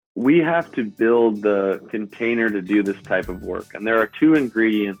we have to build the container to do this type of work. And there are two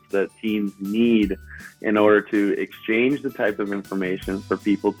ingredients that teams need in order to exchange the type of information for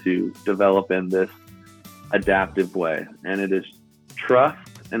people to develop in this adaptive way. And it is trust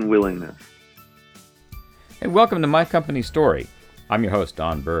and willingness. Hey, welcome to My Company Story. I'm your host,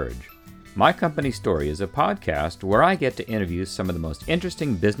 Don Burge. My Company Story is a podcast where I get to interview some of the most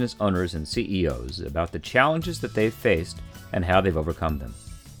interesting business owners and CEOs about the challenges that they've faced and how they've overcome them.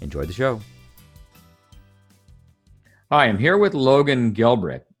 Enjoy the show. Hi, I'm here with Logan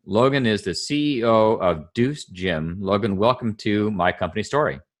Gelbrich. Logan is the CEO of Deuce Gym. Logan, welcome to My Company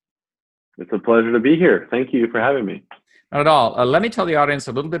Story. It's a pleasure to be here. Thank you for having me. Not at all. Let me tell the audience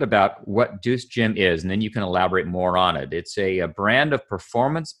a little bit about what Deuce Gym is, and then you can elaborate more on it. It's a brand of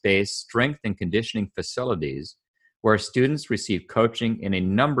performance-based strength and conditioning facilities where students receive coaching in a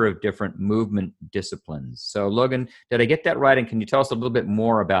number of different movement disciplines. So, Logan, did I get that right? And can you tell us a little bit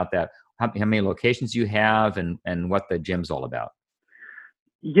more about that? How many locations you have and what the gym's all about?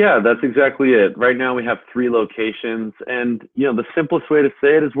 Yeah, that's exactly it. Right now we have 3 locations, and the simplest way to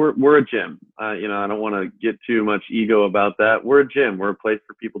say it is we're a gym. I don't want to get too much ego about that. We're a gym. We're a place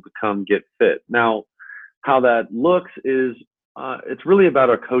for people to come get fit. Now, how that looks is it's really about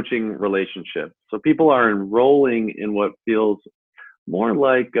a coaching relationship. So people are enrolling in what feels more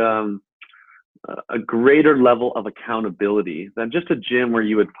like a greater level of accountability than just a gym where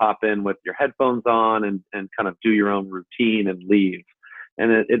you would pop in with your headphones on and kind of do your own routine and leave.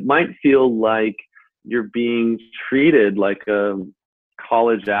 And it might feel like you're being treated like a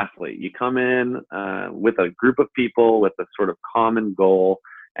college athlete. You come in with a group of people with a sort of common goal,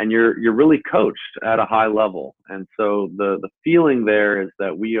 and you're really coached at a high level. And so the feeling there is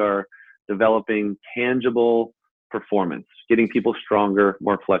that we are developing tangible performance, getting people stronger,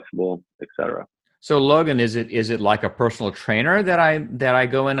 more flexible, etc. So, Logan, is it like a personal trainer that I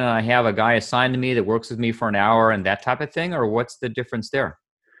go in and I have a guy assigned to me that works with me for an hour and that type of thing, or what's the difference there?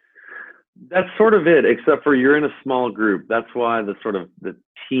 That's sort of it, except for you're in a small group. That's why the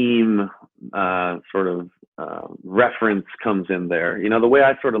team reference comes in there. The way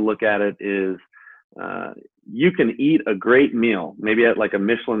I sort of look at it is you can eat a great meal, maybe at like a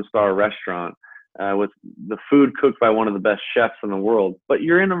Michelin star restaurant, with the food cooked by one of the best chefs in the world, but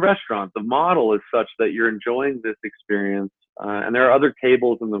you're in a restaurant. The model is such that you're enjoying this experience, and there are other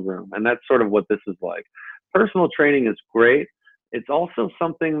tables in the room, and that's sort of what this is like. Personal training is great. It's also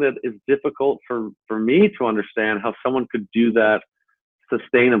something that is difficult for me to understand how someone could do that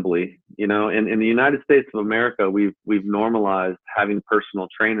sustainably. In the United States of America, we've normalized having personal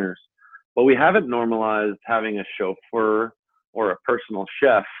trainers, but we haven't normalized having a chauffeur or a personal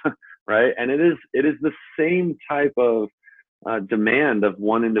chef. Right. And it is the same type of demand of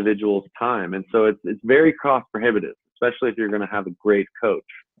one individual's time. And so it's very cost prohibitive, especially if you're going to have a great coach.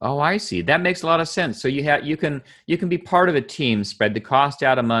 Oh, I see. That makes a lot of sense. So you can be part of a team, spread the cost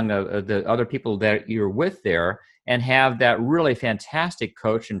out among the other people that you're with there, and have that really fantastic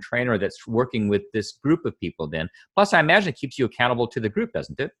coach and trainer that's working with this group of people then. Plus, I imagine it keeps you accountable to the group,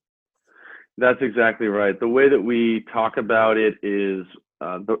 doesn't it? That's exactly right. The way that we talk about it is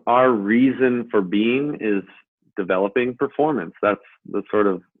our reason for being is developing performance. That's the sort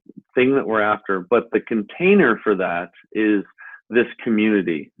of thing that we're after. But the container for that is this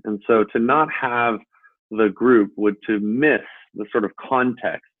community. And so to not have the group would to miss the sort of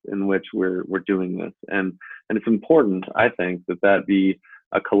context in which we're doing this. And it's important, I think, that be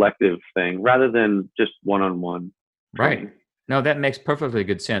a collective thing rather than just one-on-one training. Right. No, that makes perfectly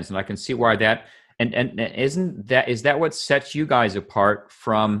good sense. And I can see why that. And is that what sets you guys apart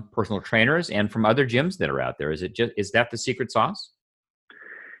from personal trainers and from other gyms that are out there? Is that the secret sauce?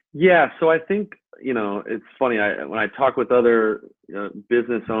 Yeah. So I think, it's funny. When I talk with other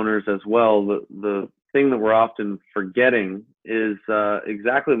business owners as well, the thing that we're often forgetting is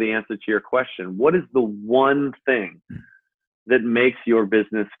exactly the answer to your question. What is the one thing that makes your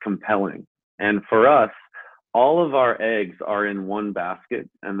business compelling? And for us, all of our eggs are in one basket,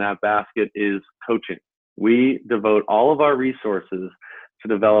 and that basket is coaching. We devote all of our resources to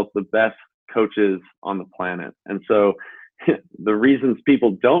develop the best coaches on the planet. And so the reasons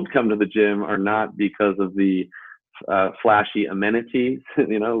people don't come to the gym are not because of the flashy amenities.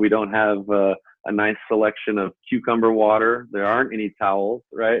 We don't have a nice selection of cucumber water. There aren't any towels,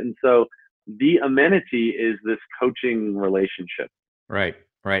 right? And so the amenity is this coaching relationship. Right.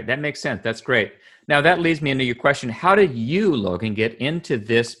 That makes sense. That's great. Now that leads me into your question. How did you, Logan, get into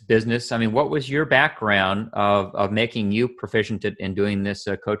this business? I mean, what was your background of making you proficient in doing this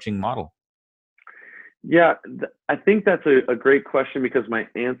coaching model? Yeah, I think that's a great question because my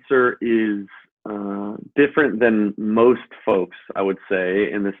answer is different than most folks, I would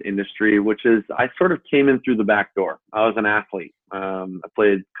say, in this industry, which is I sort of came in through the back door. I was an athlete. I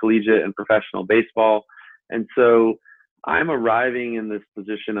played collegiate and professional baseball. And so I'm arriving in this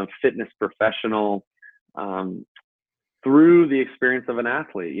position of fitness professional um, through the experience of an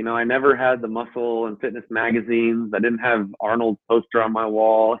athlete. You know, I never had the muscle and fitness magazines. I didn't have Arnold's poster on my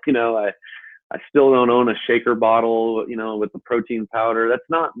wall. I still don't own a shaker bottle, with the protein powder. That's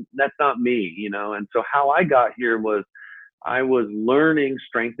not me, And so how I got here was I was learning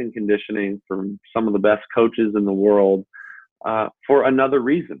strength and conditioning from some of the best coaches in the world for another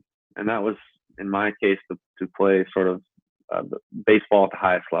reason, and that was in my case to play sort of baseball at the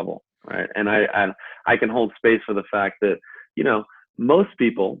highest level, right? And I can hold space for the fact that most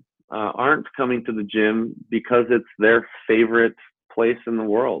people aren't coming to the gym because it's their favorite place in the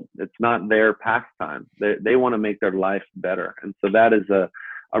world. It's not their pastime. They want to make their life better. And so that is a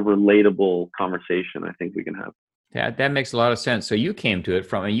relatable conversation I think we can have. That makes a lot of sense. So you came to it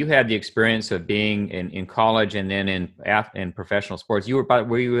from, and you had the experience of being in college and then in professional sports.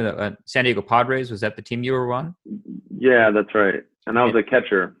 Were you in the San Diego Padres? Was that the team you were on? Yeah, that's right. And I was a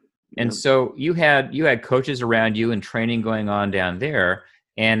catcher. And so you had coaches around you and training going on down there.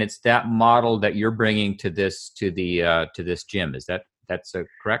 And it's that model that you're bringing to this gym. That's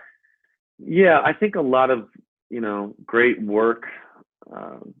correct? Yeah, I think a lot of great work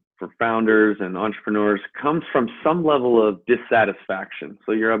for founders and entrepreneurs comes from some level of dissatisfaction.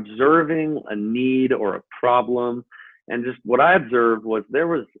 So you're observing a need or a problem, and just what I observed was there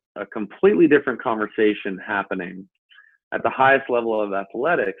was a completely different conversation happening at the highest level of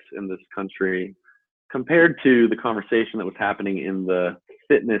athletics in this country compared to the conversation that was happening in the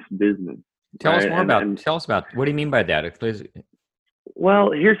fitness business. Tell us more tell us about, what do you mean by that?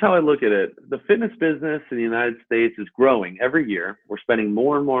 Well, here's how I look at it. The fitness business in the United States is growing every year. We're spending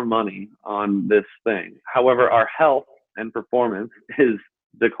more and more money on this thing. However, our health and performance is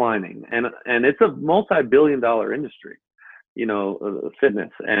declining, and it's a multi-billion-dollar industry,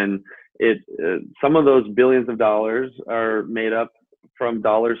 fitness, and some of those billions of dollars are made up from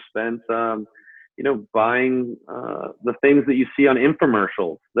dollars spent buying the things that you see on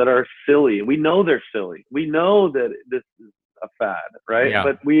infomercials that are silly. We know they're silly. We know that this is a fad, right? Yeah.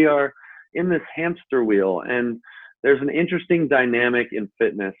 But we are in this hamster wheel, and there's an interesting dynamic in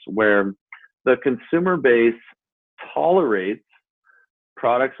fitness where the consumer base tolerates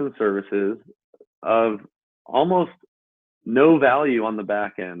products and services of almost no value on the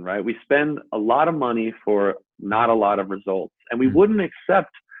back end, right? We spend a lot of money for not a lot of results, and we wouldn't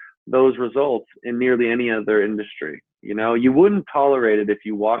accept those results in nearly any other industry. You wouldn't tolerate it if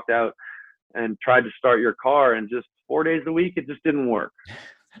you walked out and tried to start your car and just 4 days a week, it just didn't work,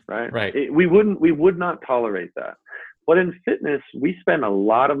 right? Right. We would not tolerate that. But in fitness, we spend a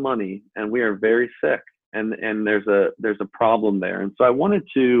lot of money and we are very sick, and there's a problem there. And so I wanted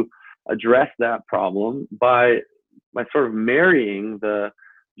to address that problem by sort of marrying the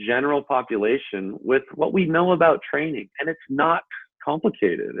general population with what we know about training. And it's not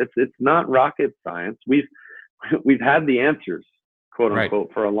complicated. It's not rocket science. We've had the answers, quote unquote,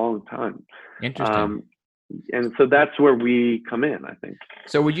 right, for a long time. Interesting. And so that's where we come in, I think.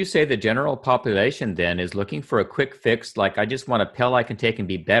 So would you say the general population then is looking for a quick fix, like I just want a pill I can take and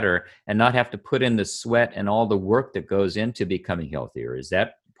be better and not have to put in the sweat and all the work that goes into becoming healthier? Is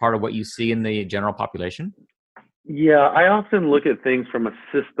that part of what you see in the general population? Yeah, I often look at things from a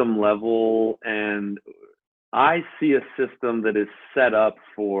system level, and I see a system that is set up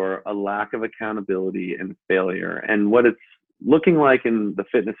for a lack of accountability and failure. And what it's looking like in the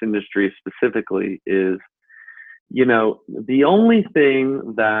fitness industry specifically is, the only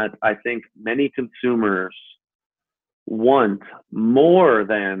thing that I think many consumers want more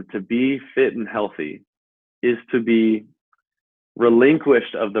than to be fit and healthy is to be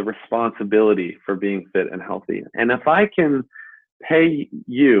relinquished of the responsibility for being fit and healthy. And if I can pay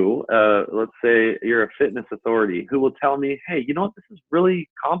you, let's say you're a fitness authority who will tell me, hey, this is really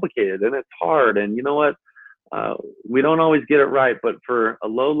complicated and it's hard, and you know what, we don't always get it right, but for a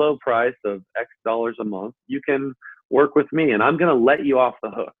low price of X dollars a month, you can work with me, and I'm going to let you off the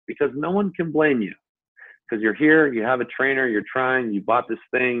hook, because no one can blame you, because you're here, you have a trainer, you're trying, you bought this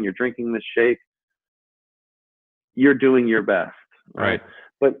thing, you're drinking this shake, you're doing your best, right?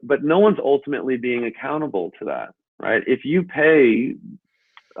 But no one's ultimately being accountable to that, right? If you pay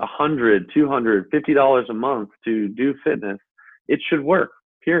 $100, $200, $50 a month to do fitness, it should work,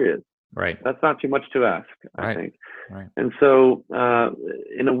 period. Right. That's not too much to ask, I think. Right. And so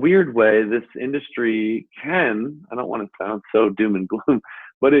in a weird way, this industry can, I don't want to sound so doom and gloom,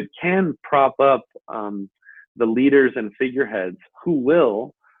 but it can prop up the leaders and figureheads who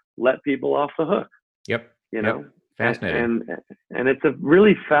will let people off the hook, Yep. you Yep. know? And, Fascinating. and, and it's a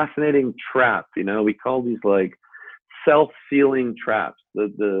really fascinating trap, you know, we call these like self-sealing traps.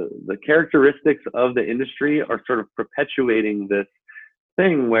 The characteristics of the industry are sort of perpetuating this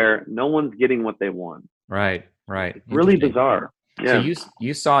thing where no one's getting what they want. Right. Right. It's really Interesting. bizarre. So Yeah.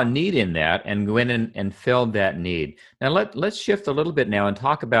 you saw a need in that and went in and filled that need. Now let's shift a little bit now and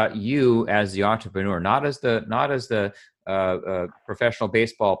talk about you as the entrepreneur, not as the professional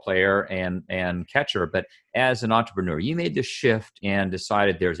baseball player and catcher, but as an entrepreneur. You made the shift and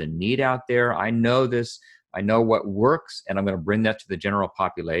decided there's a need out there. I know this. I know what works, and I'm going to bring that to the general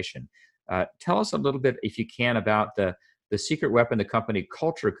population. Tell us a little bit, if you can, about the secret weapon the company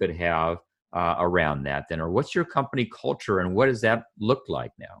culture could have around that then, or what's your company culture and what does that look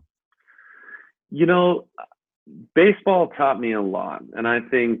like now? You know, baseball taught me a lot. And I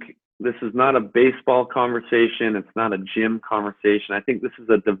think this is not a baseball conversation. It's not a gym conversation. I think this is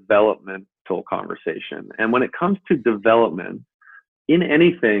a developmental conversation. And when it comes to development in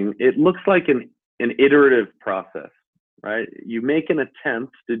anything, it looks like an iterative process, right? You make an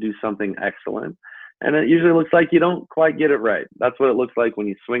attempt to do something excellent, and it usually looks like you don't quite get it right. That's what it looks like when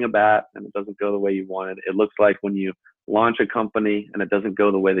you swing a bat and it doesn't go the way you wanted. It looks like when you launch a company and it doesn't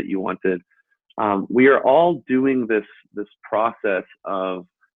go the way that you wanted. We are all doing this process of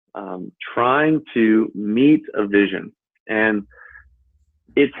trying to meet a vision, and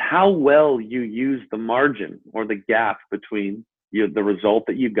it's how well you use the margin or the gap between the result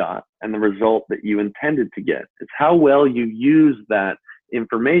that you got and the result that you intended to get. It's how well you use that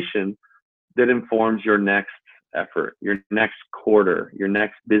information that informs your next effort, your next quarter, your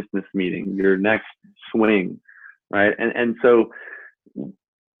next business meeting, your next swing, right? And so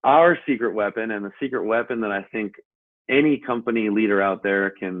our secret weapon, and the secret weapon that I think any company leader out there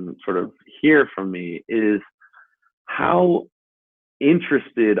can sort of hear from me, is how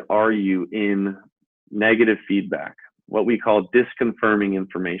interested are you in negative feedback, what we call disconfirming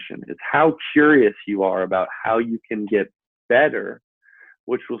information. It's how curious you are about how you can get better,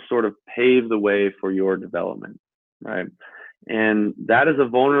 which will sort of pave the way for your development, right? And that is a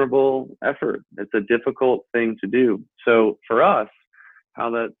vulnerable effort. It's a difficult thing to do. So for us, how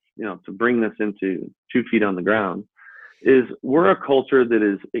that's, to bring this into 2 feet on the ground, is we're a culture that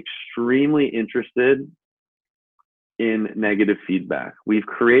is extremely interested in negative feedback. We've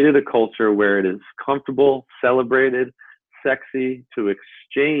created a culture where it is comfortable, celebrated, sexy to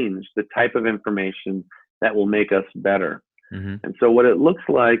exchange the type of information that will make us better. Mm-hmm. And so what it looks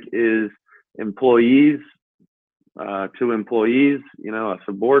like is employees to employees, a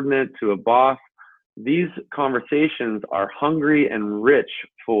subordinate to a boss. These conversations are hungry and rich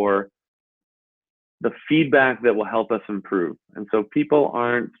for the feedback that will help us improve. And so people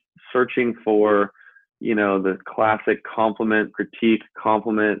aren't searching for, the classic compliment, critique,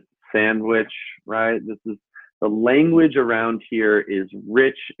 compliment sandwich, right? The language around here is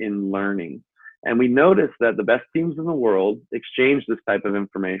rich in learning. And we notice that the best teams in the world exchange this type of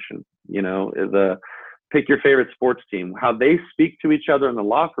information. Pick your favorite sports team. How they speak to each other in the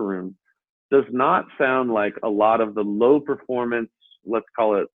locker room does not sound like a lot of the low performance, let's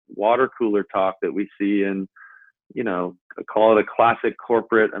call it water cooler talk that we see in, call it a classic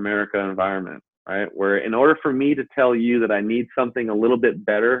corporate America environment, right? Where in order for me to tell you that I need something a little bit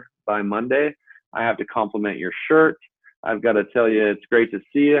better by Monday, I have to compliment your shirt. I've got to tell you, it's great to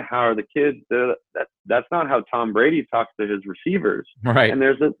see you. How are the kids? That's not how Tom Brady talks to his receivers. Right. And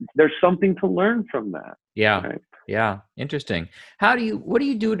there's something to learn from that. Yeah. Right? Yeah. Interesting. What do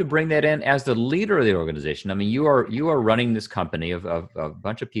you do to bring that in as the leader of the organization? I mean, you are running this company of a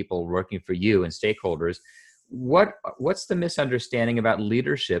bunch of people working for you and stakeholders. What's the misunderstanding about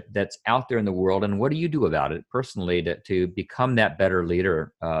leadership that's out there in the world, and what do you do about it personally to become that better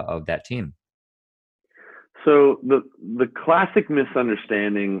leader of that team? So the classic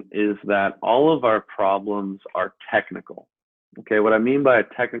misunderstanding is that all of our problems are technical. Okay, what I mean by a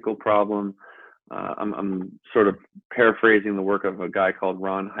technical problem, I'm sort of paraphrasing the work of a guy called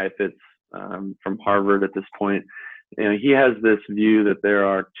Ron Heifetz from Harvard at this point. He has this view that there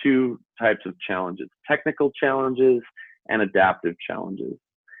are 2 types of challenges: technical challenges and adaptive challenges.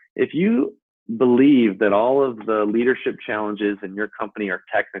 If you believe that all of the leadership challenges in your company are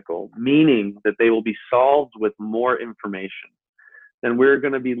technical, meaning that they will be solved with more information, then we're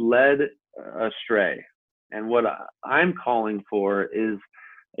going to be led astray. And what I'm calling for is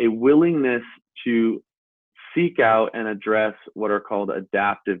a willingness to seek out and address what are called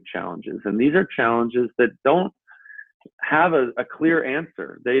adaptive challenges. And these are challenges that don't have a clear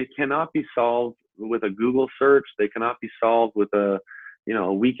answer. They cannot be solved with a Google search. They cannot be solved with a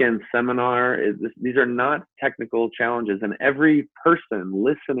a weekend seminar. These are not technical challenges. And every person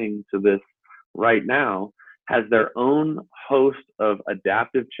listening to this right now has their own host of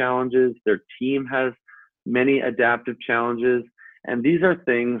adaptive challenges. Their team has many adaptive challenges. And these are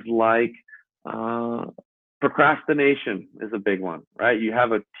things like procrastination is a big one, right? You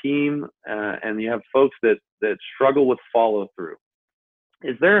have a team and you have folks that struggle with follow through.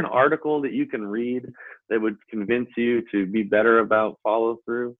 Is there an article that you can read that would convince you to be better about follow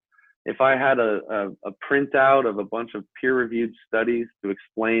through? If I had a printout of a bunch of peer reviewed studies to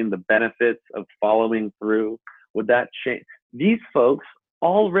explain the benefits of following through, would that change? These folks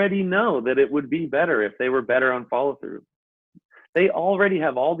already know that it would be better if they were better on follow through. They already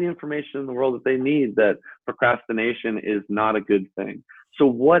have all the information in the world that they need that procrastination is not a good thing. So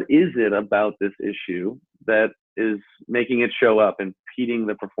what is it about this issue that is making it show up and impeding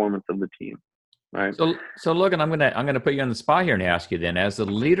the performance of the team? Right. So Logan, I'm gonna put you on the spot here and ask you then, as the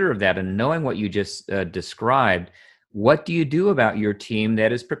leader of that and knowing what you just described, what do you do about your team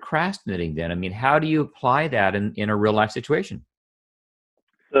that is procrastinating then? I mean, how do you apply that in a real life situation?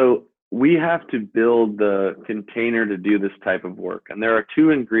 So we have to build the container to do this type of work. And there are two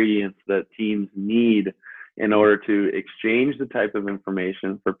ingredients that teams need in order to exchange the type of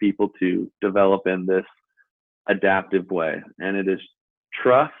information for people to develop in this adaptive way. And it is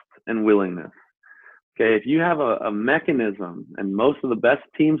trust and willingness. Okay, if you have a mechanism, and most of the best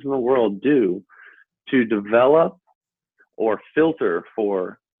teams in the world do, to develop or filter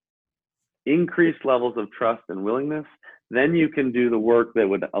for increased levels of trust and willingness, then you can do the work that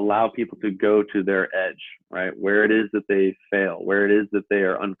would allow people to go to their edge, right? Where it is that they fail, where it is that they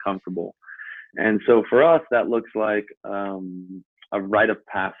are uncomfortable. And so for us, that looks like a rite of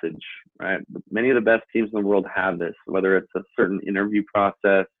passage, right? Many of the best teams in the world have this, whether it's a certain interview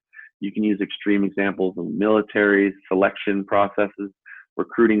process. You can use extreme examples of military selection processes,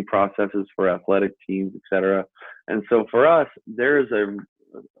 recruiting processes for athletic teams, et cetera. And so for us, there is a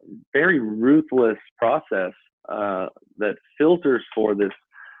very ruthless process that filters for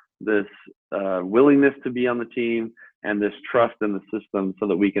this willingness to be on the team and this trust in the system so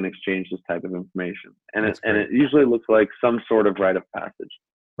that we can exchange this type of information. And it usually looks like some sort of rite of passage.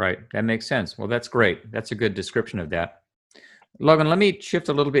 Right. That makes sense. Well, that's great. That's a good description of that. Logan, let me shift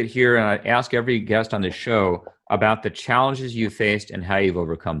a little bit here and I ask every guest on the show about the challenges you faced and how you've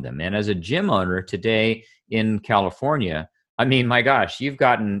overcome them. And as a gym owner today in California, I mean, my gosh, you've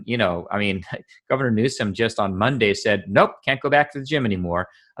gotten, Governor Newsom just on Monday said, nope, can't go back to the gym anymore.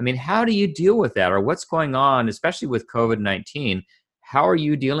 I mean, how do you deal with that, or what's going on, especially with COVID-19? How are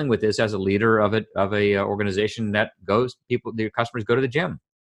you dealing with this as a leader of a organization that your customers go to the gym?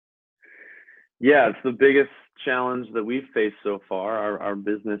 Yeah, it's the biggest challenge that we've faced so far. Our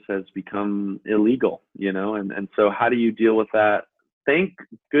business has become illegal, and so how do you deal with that? Thank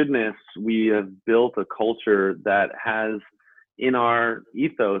goodness we have built a culture that has in our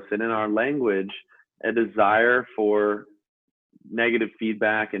ethos and in our language a desire for negative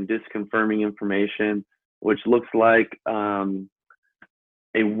feedback and disconfirming information, which looks like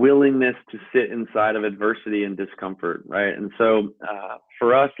a willingness to sit inside of adversity and discomfort, right? And so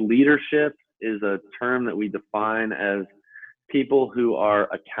for us, leadership is a term that we define as people who are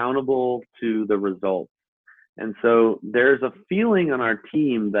accountable to the results. And so there's a feeling on our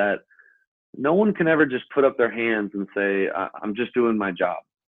team that no one can ever just put up their hands and say, I'm just doing my job.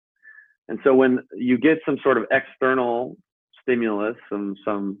 And so when you get some sort of external stimulus,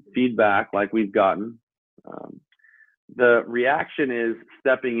 some feedback like we've gotten, the reaction is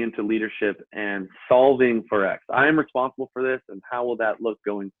stepping into leadership and solving for X. I am responsible for this, and how will that look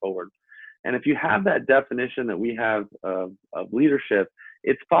going forward? And if you have that definition that we have of leadership,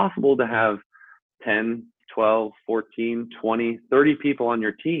 it's possible to have 10, 12, 14, 20, 30 people on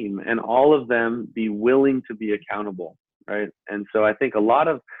your team and all of them be willing to be accountable, right? And so I think a lot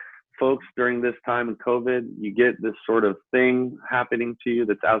of folks during this time in COVID, you get this sort of thing happening to you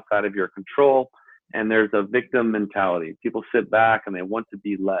that's outside of your control, and there's a victim mentality. People sit back and they want to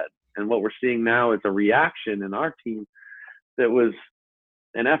be led. And what we're seeing now is a reaction in our team that was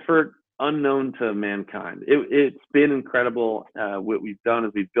an effort unknown to mankind. It's been incredible. What we've done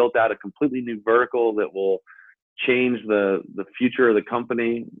is we've built out a completely new vertical that will change the future of the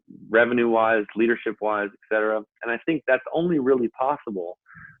company, revenue-wise, leadership-wise, et cetera. And I think that's only really possible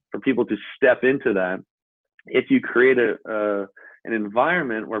for people to step into that if you create an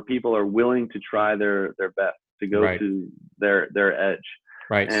environment where people are willing to try their best, to go to their edge.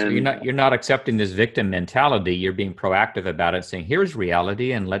 Right. And so you're not accepting this victim mentality. You're being proactive about it, saying, here's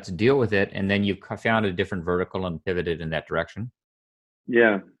reality and let's deal with it. And then you've found a different vertical and pivoted in that direction.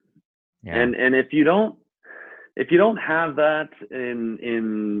 Yeah. And if if you don't have that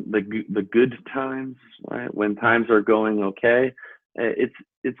in the good times, right, when times are going okay, it's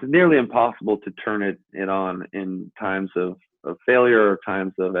nearly impossible to turn it on in times of failure or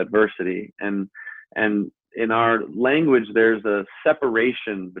times of adversity. And in our language, there's a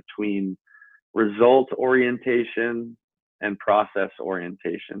separation between result orientation and process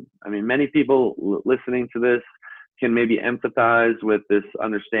orientation. I mean, many people listening to this can maybe empathize with this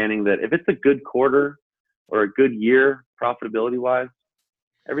understanding that if it's a good quarter or a good year profitability wise,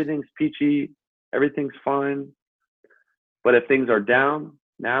 everything's peachy, everything's fine. But if things are down,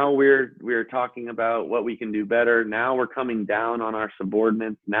 now we're talking about what we can do better. Now we're coming down on our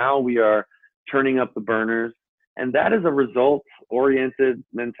subordinates. Now we are turning up the burners. And that is a results-oriented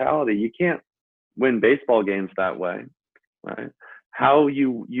mentality. You can't win baseball games that way, right? How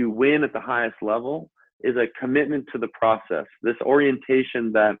you win at the highest level is a commitment to the process. This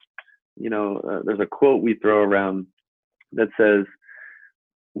orientation that, there's a quote we throw around that says,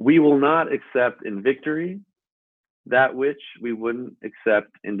 "We will not accept in victory that which we wouldn't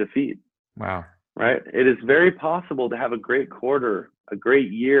accept in defeat." Wow. Right? It is very possible to have a great quarter, a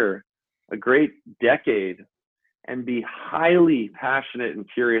great year, a great decade, and be highly passionate and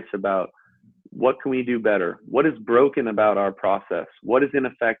curious about what can we do better? What is broken about our process? What is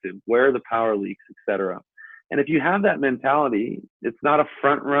ineffective? Where are the power leaks, etc.? And if you have that mentality, it's not a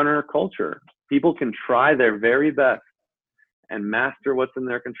front runner culture. People can try their very best and master what's in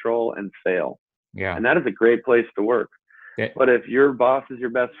their control and fail. Yeah. And that is a great place to work. Okay. But if your boss is your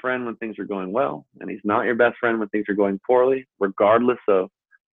best friend when things are going well, and he's not your best friend when things are going poorly, regardless of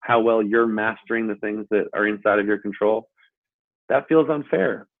how well you're mastering the things that are inside of your control, that feels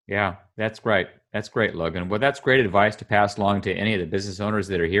unfair. Yeah, that's great. That's great, Logan. Well, that's great advice to pass along to any of the business owners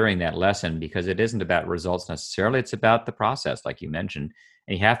that are hearing that lesson, because it isn't about results necessarily. It's about the process, like you mentioned.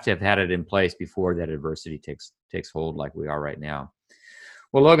 And you have to have had it in place before that adversity takes hold like we are right now.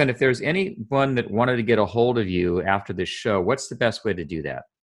 Well, Logan, if there's anyone that wanted to get a hold of you after this show, what's the best way to do that?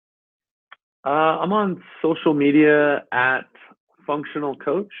 I'm on social media at Functional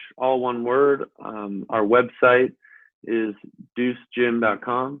Coach, all one word. Our website is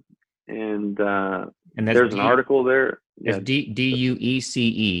deucegym.com, and there's an article there. It's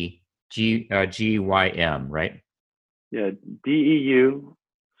DUECEGYM, right? Yeah,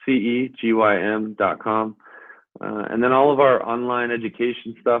 DEUCEGYM.com. And then all of our online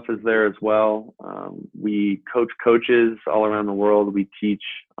education stuff is there as well. We coach coaches all around the world. We teach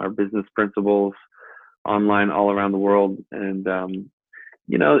our business principles online all around the world. And,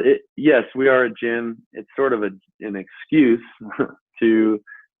 yes, we are a gym. It's sort of an excuse to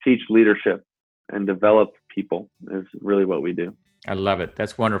teach leadership and develop people is really what we do. I love it.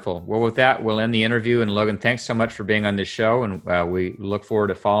 That's wonderful. Well, with that, we'll end the interview. And Logan, thanks so much for being on this show. And we look forward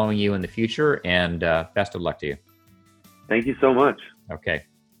to following you in the future. And best of luck to you. Thank you so much. Okay.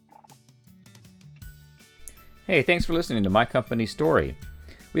 Hey, thanks for listening to My Company Story.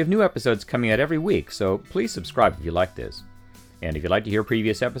 We have new episodes coming out every week, so please subscribe if you like this. And if you'd like to hear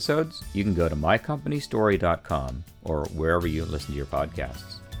previous episodes, you can go to mycompanystory.com or wherever you listen to your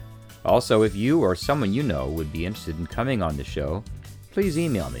podcasts. Also, if you or someone you know would be interested in coming on the show, please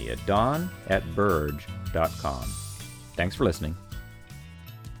email me at don@burge.com. Thanks for listening.